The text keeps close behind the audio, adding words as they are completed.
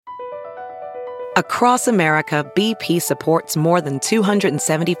Across America, BP supports more than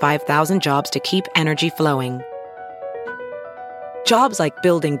 275,000 jobs to keep energy flowing. Jobs like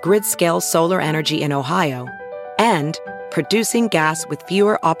building grid-scale solar energy in Ohio and producing gas with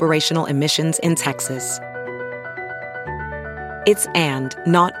fewer operational emissions in Texas. It's and,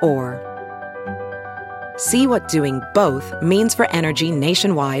 not or. See what doing both means for energy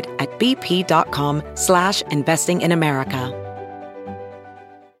nationwide at bp.com/investing in America.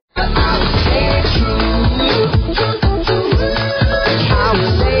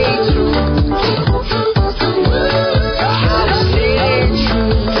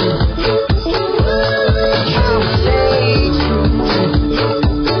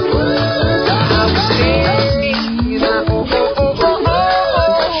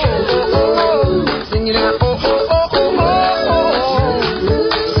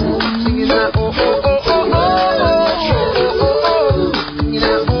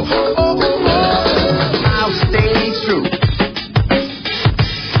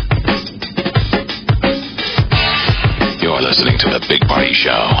 Show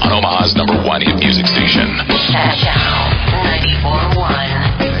on Omaha's #1 hit music station. Channel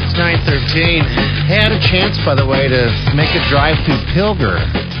 94.1. It's 9:13. Had a chance, by the way, to make a drive through Pilger.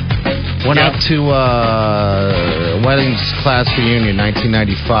 Went out to Weddings class reunion,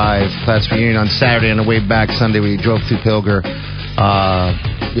 1995 class reunion on Saturday. On the way back Sunday, we drove through Pilger. I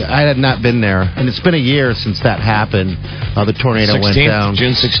had not been there, and it's been a year since that happened. The tornado went down.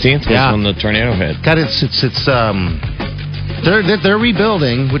 June 16th was when the tornado hit. God, it's They're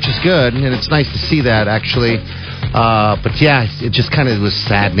rebuilding, which is good, and it's nice to see that, actually. But yeah, it just kind of was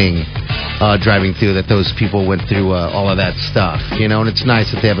saddening driving through that those people went through all of that stuff, and it's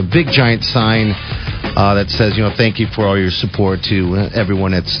nice that they have a big giant sign that says, thank you for all your support to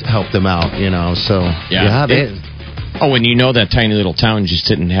everyone that's helped them out, So yeah, and that tiny little town just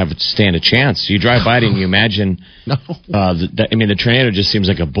didn't stand a chance. You drive by it and you imagine, the tornado just seems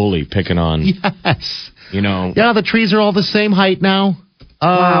like a bully picking on. Yes. Yeah, the trees are all the same height now.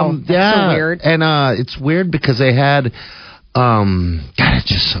 Wow, that's so weird. And it's weird because they had, it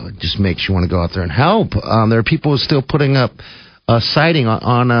just makes you want to go out there and help. There are people still putting up a siding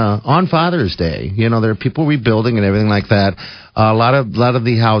on Father's Day. There are people rebuilding and everything like that. A lot of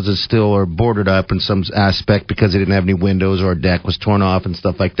the houses still are boarded up in some aspect because they didn't have any windows or a deck was torn off and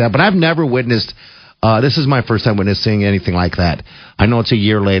stuff like that. But I've never witnessed. This is my first time witnessing anything like that. I know it's a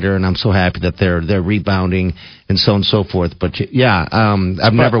year later, and I'm so happy that they're rebounding and so on and so forth. But yeah,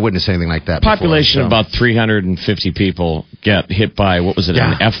 I've never witnessed anything like that. Population about 350 people get hit by an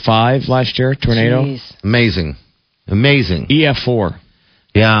F5 last year tornado. Jeez. Amazing. EF4.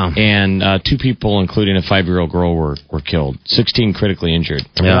 Yeah, and 2 people, including a 5-year-old girl, were killed. 16 critically injured.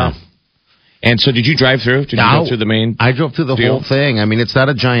 Yeah. And so, did you drive through? Did you go through the main? I drove through the whole thing. I mean, it's not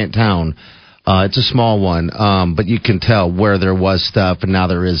a giant town. It's a small one, but you can tell where there was stuff and now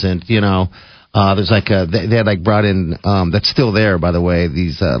there isn't. There's they had brought in that's still there, by the way.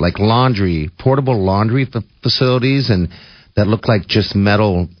 These portable laundry facilities, and that look like just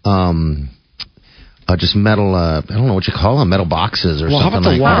metal. I don't know what you call them, metal boxes or something like that. Well, how about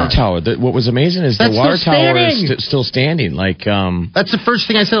the water tower? What was amazing is the water tower is still standing. That's the first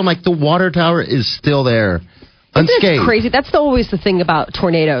thing I said. I'm like, the water tower is still there. It's crazy. That's always the thing about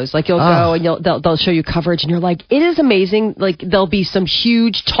tornadoes. You'll go and they'll show you coverage, and you're like, it is amazing. There'll be some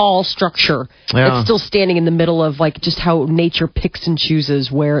huge, tall structure that's still standing in the middle of just how nature picks and chooses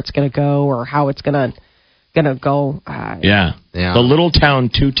where it's going to go or how it's going to go. Yeah. The little town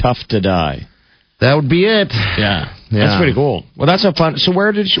too tough to die. That would be it. Yeah. That's pretty cool. Well, that's a fun. So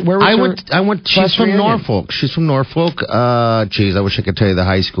where was I went. She's from Norfolk. She's from Norfolk. I wish I could tell you the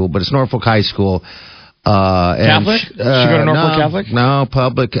high school, but it's Norfolk High School. Catholic? Did she go to Norfolk Catholic? No,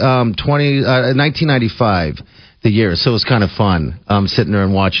 public. 1995, the year. So it was kind of fun. Sitting there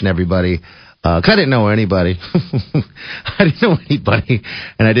and watching everybody. I didn't know anybody.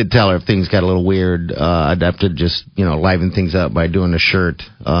 And I did tell her if things got a little weird, I'd have to just, liven things up by doing a shirt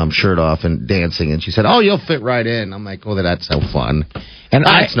off and dancing. And she said, "Oh, you'll fit right in." I'm like, "Oh, that's no fun." And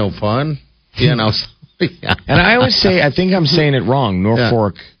that's no fun. Yeah. And I always say, I think I'm saying it wrong.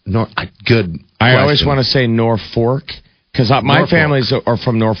 Norfolk. Good. I always want to say Norfolk because my families are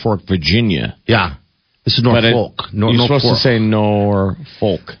from Norfolk, Virginia. Yeah. This is Norfolk. You're supposed to say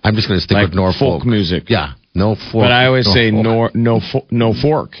Norfolk. I'm just going to stick with Norfolk. Folk music. Yeah. Norfolk. But I always say no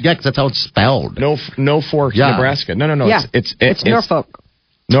fork. Yeah, because that's how it's spelled. No fork, Nebraska. No. Yeah. It's Norfolk.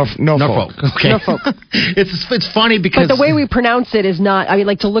 Norfolk. Okay. Norfolk. It's funny because... But the way we pronounce it is not...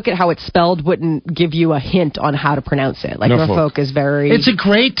 to look at how it's spelled wouldn't give you a hint on how to pronounce it. Norfolk is very... It's a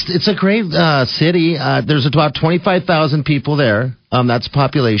great city. There's about 25,000 people there. That's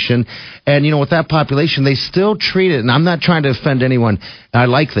population. And, with that population, they still treat it, and I'm not trying to offend anyone. I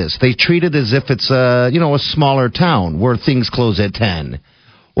like this. They treat it as if it's, a smaller town where things close at 10.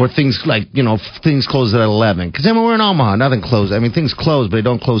 Or things like, things close at 11. Because, we're in Omaha. Nothing closes. Things close, but they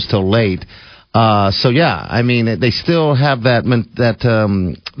don't close till late. They still have that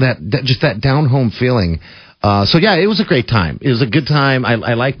down-home feeling. It was a great time. It was a good time.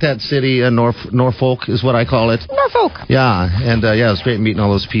 I like that city. Norfolk is what I call it. Norfolk. Yeah, and it was great meeting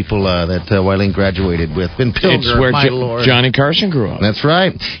all those people that Wileen graduated with. It's where Johnny Carson grew up. That's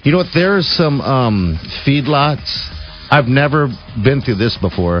right. You know what? There's some feedlots. I've never been through this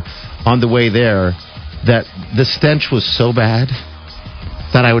before. On the way there, that the stench was so bad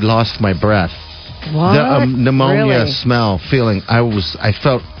that I would lost my breath. What? The pneumonia Really? smell, feeling. I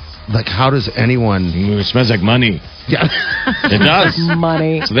felt like, how does anyone? It smells like money. Yeah, It does.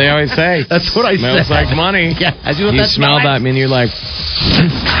 Money. That's what they always say. That's what I Smells said. like money. Yeah, I do what You that smell smells that, and you're like,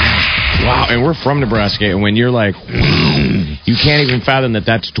 wow. And we're from Nebraska, and when you're like, you can't even fathom that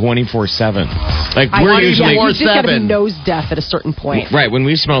that's 24/7. Like we're usually you just got to be 24/7. nose deaf at a certain point. right when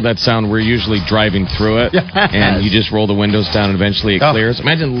we smell that sound, we're usually driving through it, Yes. and you just roll the windows down, and eventually it Oh. clears.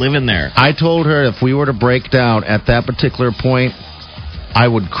 Imagine living there. I told her if we were to break down at that particular point, I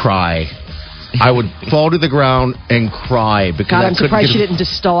would cry. I would fall to the ground and cry because God, I I'm couldn't surprised get she didn't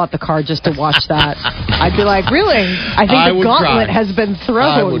just stall out the car just to watch that. I'd be like, really? I think I the would gauntlet cry. has been thrown.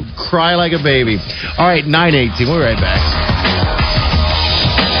 I would cry like a baby. All right, 9:18. We'll be right back.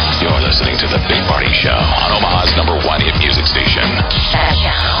 You're listening to The Big Party Show on Omaha's number 1 hit music station.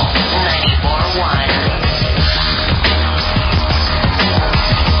 Channel 94.1.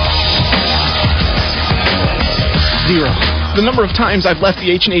 0. The number of times I've left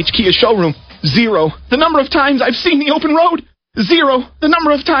the H&H Kia showroom, 0. The number of times I've seen the open road, 0. The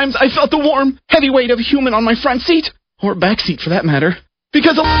number of times I felt the warm, heavy weight of a human on my front seat, or back seat for that matter,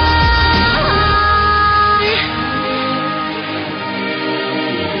 because of...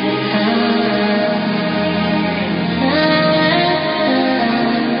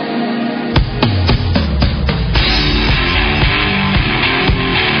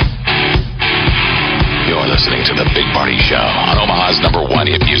 You're listening to The Big Party Show on Omaha's number 1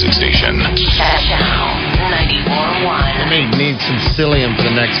 hit music station. Channel 94.1. May need some psyllium for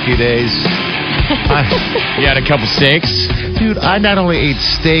the next few days. You had a couple steaks. Dude, I not only ate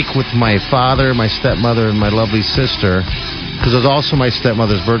steak with my father, my stepmother, and my lovely sister, because it was also my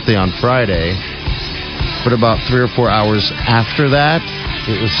stepmother's birthday on Friday, but about 3 or 4 hours after that,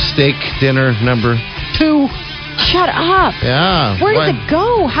 it was steak dinner number 2. Shut up. Yeah. Where does it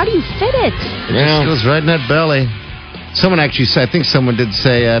go? How do you fit it? It just goes right in that belly. Someone actually said, I think someone did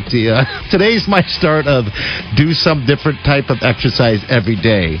say at the, today's my start of do some different type of exercise every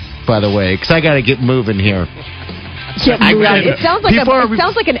day, by the way, because I got to get moving here. Get moving. It sounds like People it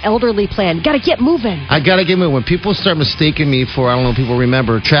sounds like an elderly plan. Got to get moving. I got to get moving. When people start mistaking me for, I don't know, people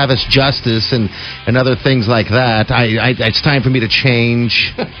remember Travis Justice and other things like that, it's time for me to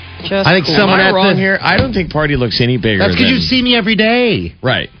change. I think someone Am I at wrong the, here? I don't think Party looks any bigger. That's because than... you see me every day.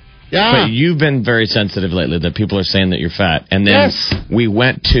 Right. Yeah. But you've been very sensitive lately that people are saying that you're fat. And then Yes. we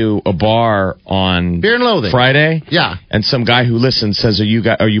went to a bar on Beer and Loathing. Friday. Yeah. And some guy who listens says, are you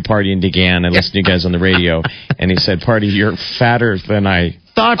partying DeGan? I listen to you guys on the radio. And he said, Party, you're fatter than I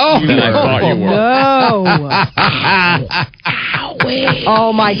Thought you than I were. thought you were. No.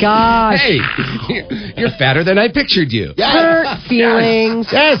 Oh my gosh. Hey, you're fatter than I pictured you. Hurt feelings.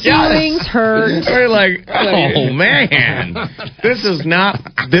 Yes. Feelings hurt. We're like, oh man, this is not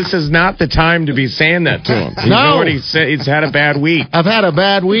the time to be saying that to him. He's No. already said he's had a bad week. I've had a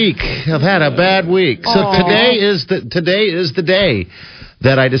bad week. So today is the day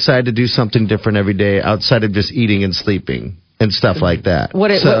that I decide to do something different every day outside of just eating and sleeping and stuff like that.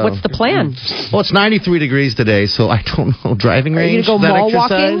 What's the plan? Well, it's 93 degrees today, so I don't know. Driving Are you range? gonna go Is that mall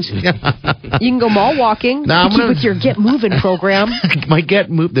walking? exercise? You can go mall walking. No, I'm keep gonna- with your Get Moving program. My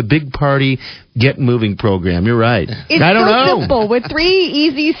the Big Party Get Moving program. You're right. It's I don't so know. simple. With 3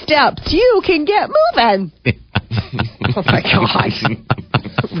 easy steps, you can get moving. Oh my God.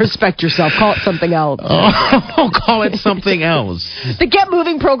 Respect yourself. Call it something else. Oh, call it something else. The Get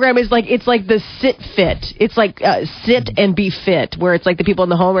Moving program is like, it's like the Sit Fit. It's like Sit and Be Fit, where it's like the people in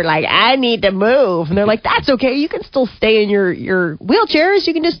the home are like, I need to move. And they're like, that's okay. You can still stay in your wheelchairs.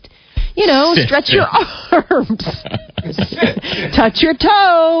 You can just, stretch your arms. Touch your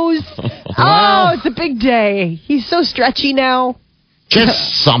toes. Oh, it's a big day. He's so stretchy now.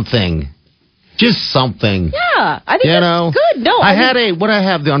 Just something. Yeah, I think that's good. No, I had what I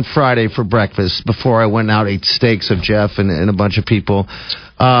have on Friday for breakfast before I went out, ate steaks of Jeff and a bunch of people.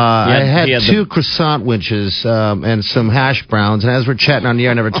 I had 2 croissant winches and some hash browns. And as we're chatting on the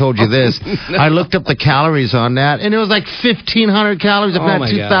air, I never told you this. I looked up the calories on that, and it was like 1,500 calories, if not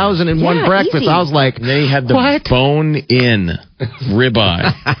 2,000 in one breakfast. Easy. I was like, They had the bone-in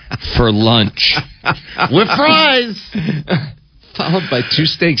ribeye for lunch. with fries. Followed by 2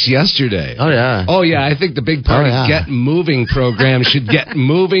 steaks yesterday. Oh, yeah. Oh, yeah. I think the Big Party Get Moving program should get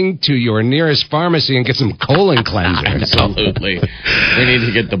moving to your nearest pharmacy and get some colon cleanser. Absolutely. We need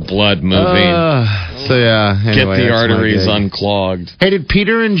to get the blood moving. Anyway, get the that's arteries my day. unclogged. Hey, did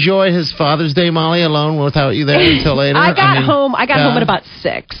Peter enjoy his Father's Day, Molly, alone without you there until later? I got home at about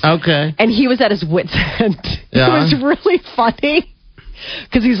 6. Okay. And he was at his wit's end. Yeah. It was really funny.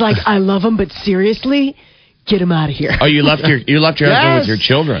 Because he's like, I love him, but seriously, get him out of here. Oh, you left your husband with your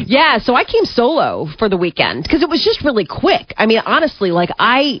children. Yeah, so I came solo for the weekend because it was just really quick. I mean, honestly, like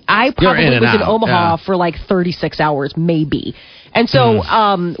I probably in and was in out, Omaha for like 36 hours, maybe. And so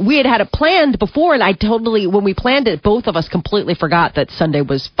we had it planned before, and when we planned it, both of us completely forgot that Sunday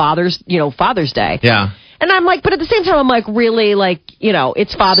was Father's Day. Yeah. And I'm like, but at the same time, I'm like, really, like,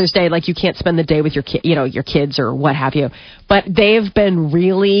 it's Father's Day. Like, you can't spend the day with your your kids or what have you. But they've been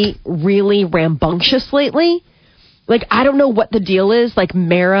really, really rambunctious lately. Like, I don't know what the deal is. Like,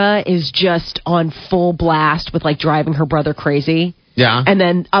 Mara is just on full blast with, like, driving her brother crazy. Yeah. And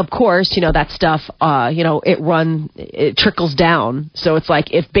then, of course, that stuff, it trickles down. So it's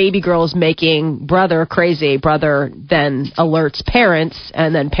like, if baby girl is making brother crazy, brother then alerts parents,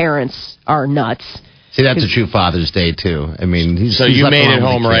 and then parents are nuts. See, that's a true Father's Day, too. I mean, So you made it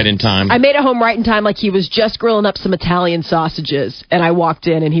home right in time. I made it home right in time. Like, he was just grilling up some Italian sausages, and I walked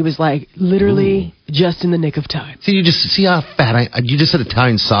in, and he was like, literally just in the nick of time. See, you just see how fat you just said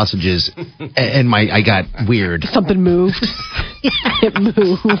Italian sausages, and I got weird. Something moved. It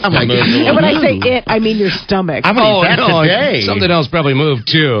moved. I'm like, and when I say it, I mean your stomach. I'm gonna eat that today. Something else probably moved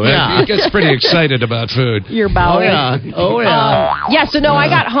too. Yeah. It gets pretty excited about food. Your bowel. Oh yeah. So I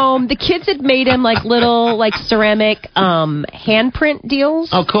got home. The kids had made him like little like ceramic handprint deals.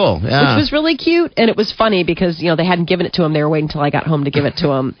 Oh, cool. Yeah. Which was really cute, and it was funny because they hadn't given it to him. They were waiting until I got home to give it to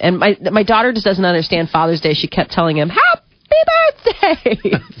him. And my daughter just doesn't understand Father's Day. She kept telling him "Happy Birthday."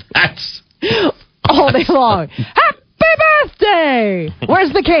 That's all day long. Happy birthday!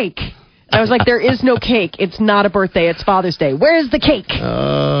 Where's the cake? I was like, there is no cake. It's not a birthday. It's Father's Day. Where's the cake?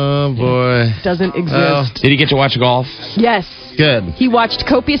 Oh, boy. Doesn't exist. Did he get to watch golf? Yes. Good. He watched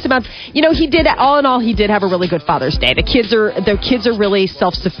copious amounts. He did, all in all, he did have a really good Father's Day. The kids are really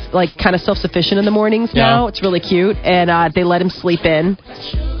kind of self-sufficient in the mornings now. It's really cute. And they let him sleep in.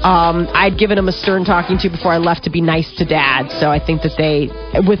 I'd given him a stern talking to before I left to be nice to Dad. So I think that they,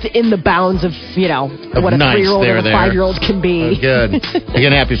 within the bounds of, what a nice, 3-year-old and a there. 5-year-old can be. Good.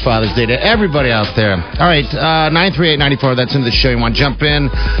 Again, happy Father's Day to everybody out there. All right, 938-94. That's into the show. You want to jump in?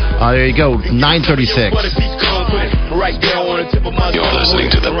 There you go. 936. You're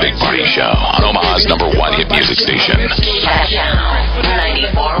listening to the Big Party Show on Omaha's #1 hit music station. Channel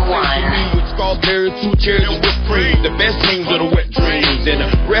 94.1. Strawberry, 2 cherries, and whipped cream. The best things are the wet dreams, and the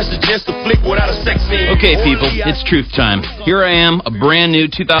rest is just a flick without a sex scene. Okay, people, it's truth time. Here I am, a brand new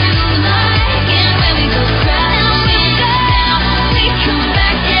 2000.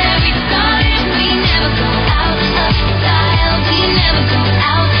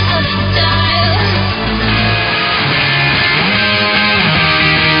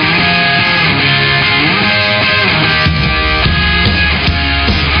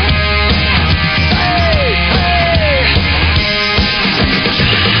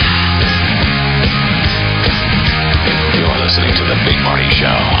 Listening to the Big Party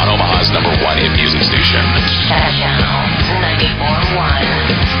Show on Omaha's #1 hit music station. Channel 94.1.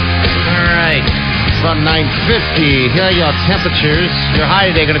 All right. About 9:50. Here are your temperatures. Your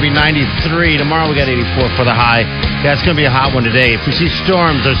high today going to be 93. Tomorrow we got 84 for the high. Yeah, it's going to be a hot one today. If we see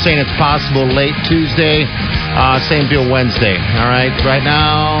storms, they're saying it's possible late Tuesday. Same deal Wednesday. All right. Right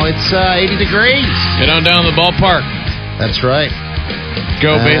now it's 80 degrees. Get on down to the ballpark. That's right.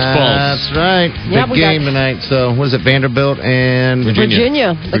 Go baseballs. That's right. Yeah, Big game tonight. So, what is it? Vanderbilt and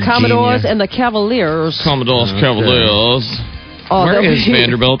Virginia. The Commodores and the Cavaliers. Commodores, Cavaliers. Oh, Where is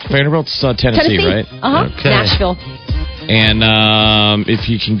Vanderbilt? Vanderbilt's Tennessee, right? Okay. Nashville. And if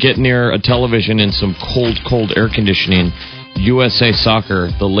you can get near a television and some cold air conditioning, USA Soccer,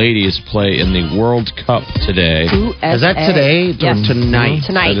 the ladies play in the World Cup today. USA. Is that today or Yes. tonight?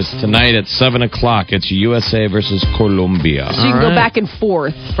 Tonight. That is tonight at 7 o'clock. It's USA versus Colombia. So you can go back and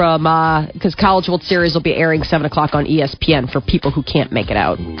forth from, because College World Series will be airing 7 o'clock on ESPN for people who can't make it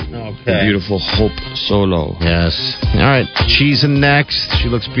out. The beautiful Hope Solo. Yes. All right. Cheese and next. She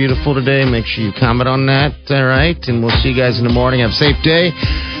looks beautiful today. Make sure you comment on that. All right. And we'll see you guys in the morning. Have a safe day.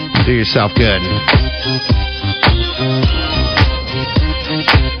 Do yourself good.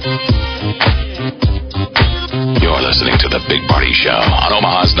 You're listening to The Big Party Show on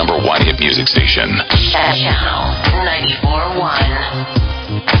Omaha's #1 hit music station. Channel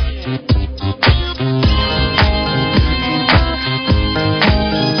 94.1.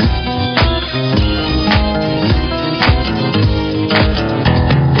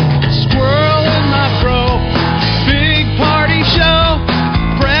 Squirrel in my fro. Big party show.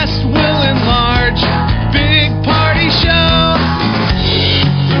 Breast will enlarge. Big party show.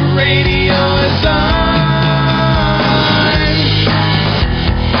 The radio is on.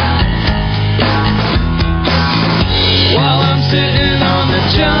 While I'm sitting on the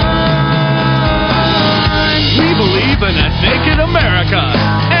john. We believe in a naked America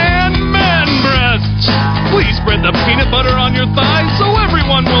and man breasts. Please spread the peanut butter on your thighs so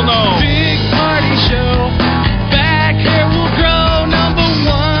everyone will know. Big party show. Back hair will grow.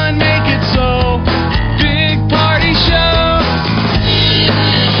 #1, make it so. Big party show.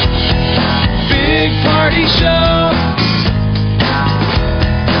 Big party show.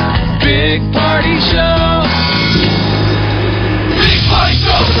 Big party show.